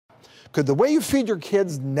Could the way you feed your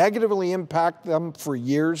kids negatively impact them for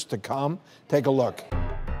years to come? Take a look.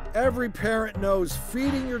 Every parent knows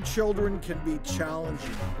feeding your children can be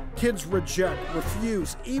challenging. Kids reject,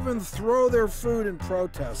 refuse, even throw their food in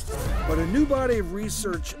protest. But a new body of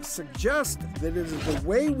research suggests that it is the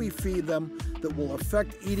way we feed them that will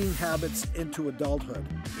affect eating habits into adulthood.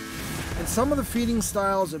 And some of the feeding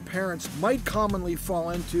styles that parents might commonly fall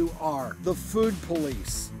into are the food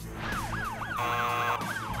police,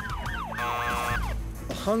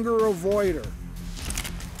 the hunger avoider,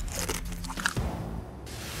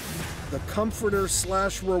 the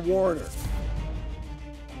comforter/rewarder.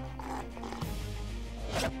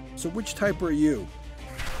 So which type are you?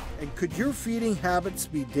 And could your feeding habits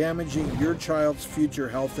be damaging your child's future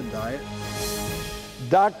health and diet?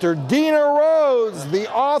 Dr. Dina Rose,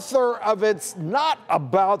 the author of It's Not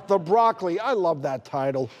About the Broccoli. I love that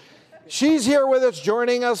title. She's here with us,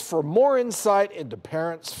 joining us for more insight into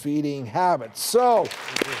parents' feeding habits. So,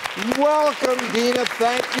 welcome, Dina.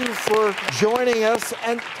 Thank you for joining us.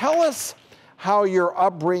 And tell us how your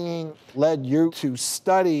upbringing led you to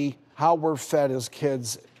study how we're fed as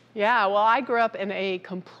kids. Yeah, well, I grew up in a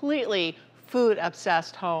completely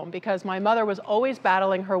food-obsessed home because my mother was always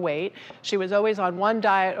battling her weight. She was always on one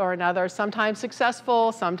diet or another, sometimes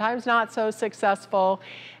successful, sometimes not so successful.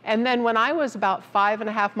 And then when I was about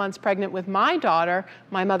 5.5 months pregnant with my daughter,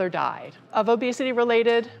 my mother died of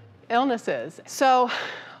obesity-related illnesses. So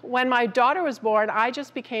when my daughter was born, I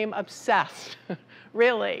just became obsessed,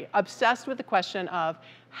 really obsessed with the question of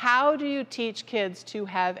how do you teach kids to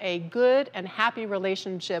have a good and happy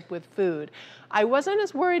relationship with food? I wasn't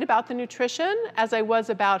as worried about the nutrition as I was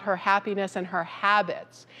about her happiness and her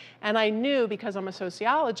habits. And I knew, because I'm a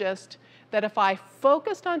sociologist, that if I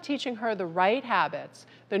focused on teaching her the right habits,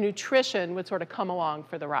 the nutrition would sort of come along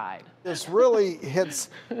for the ride. This really hits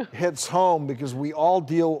home because we all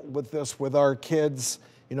deal with this with our kids.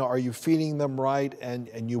 You know, are you feeding them right,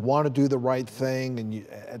 and you want to do the right thing, and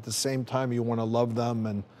at the same time you want to love them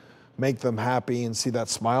and make them happy and see that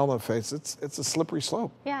smile on their face. It's a slippery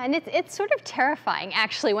slope. Yeah, and it's sort of terrifying,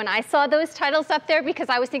 actually, when I saw those titles up there, because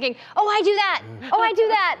I was thinking, oh, I do that. Oh, I do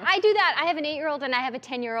that. I do that. I have an 8-year-old and I have a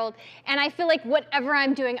 10-year-old, and I feel like whatever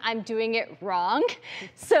I'm doing it wrong.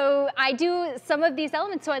 So I do some of these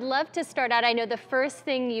elements. So I'd love to start out. I know the first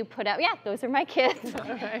thing you put out, yeah, those are my kids.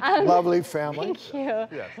 Lovely family. Thank you.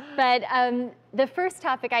 Yes. But the first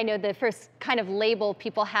topic, I know the first kind of label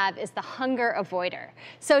people have is the hunger avoider.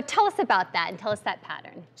 So tell us about that and tell us that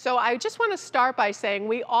pattern. So I just want to start by saying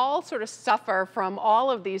we all sort of suffer from all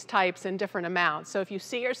of these types in different amounts. So if you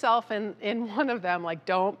see yourself in one of them, like,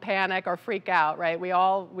 don't panic or freak out, right? We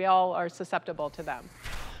all are susceptible to them.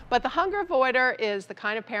 But the hunger avoider is the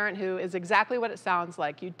kind of parent who is exactly what it sounds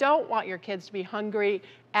like. You don't want your kids to be hungry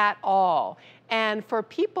at all. And for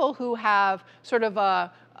people who have sort of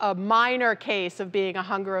a minor case of being a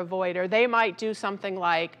hunger avoider, they might do something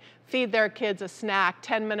like feed their kids a snack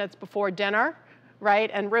 10 minutes before dinner,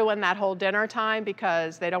 right, and ruin that whole dinner time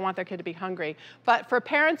because they don't want their kid to be hungry. But for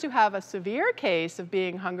parents who have a severe case of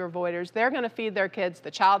being hunger avoiders, they're going to feed their kids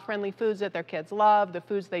the child-friendly foods that their kids love, the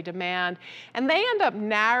foods they demand, and they end up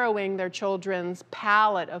narrowing their children's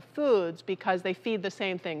palette of foods because they feed the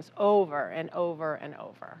same things over and over and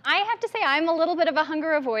over. I have to say I'm a little bit of a hunger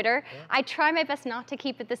avoider. Yeah. I try my best not to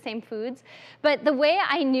keep it the same foods, but the way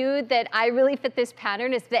I knew that I really fit this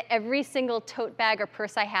pattern is that every single tote bag or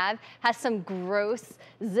purse I have has some gross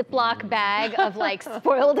Ziploc bag of like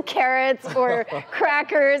spoiled carrots or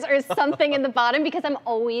crackers or something in the bottom because I'm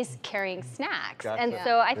always carrying snacks. Gotcha. And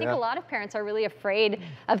so I think a lot of parents are really afraid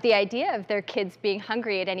of the idea of their kids being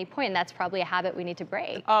hungry at any point, and that's probably a habit we need to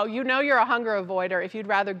break. Oh, you know you're a hunger avoider if you'd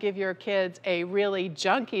rather give your kids a really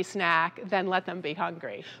junky snack than let them be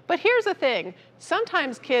hungry. But here's the thing,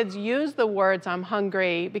 sometimes kids use the words "I'm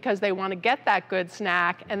hungry" because they want to get that good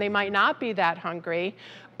snack and they might not be that hungry.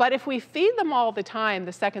 But if we feed them all the time,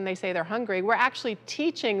 the second they say they're hungry, we're actually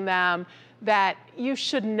teaching them that you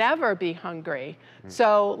should never be hungry.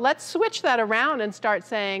 So let's switch that around and start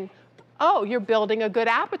saying, oh, you're building a good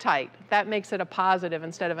appetite. That makes it a positive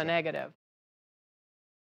instead of a negative.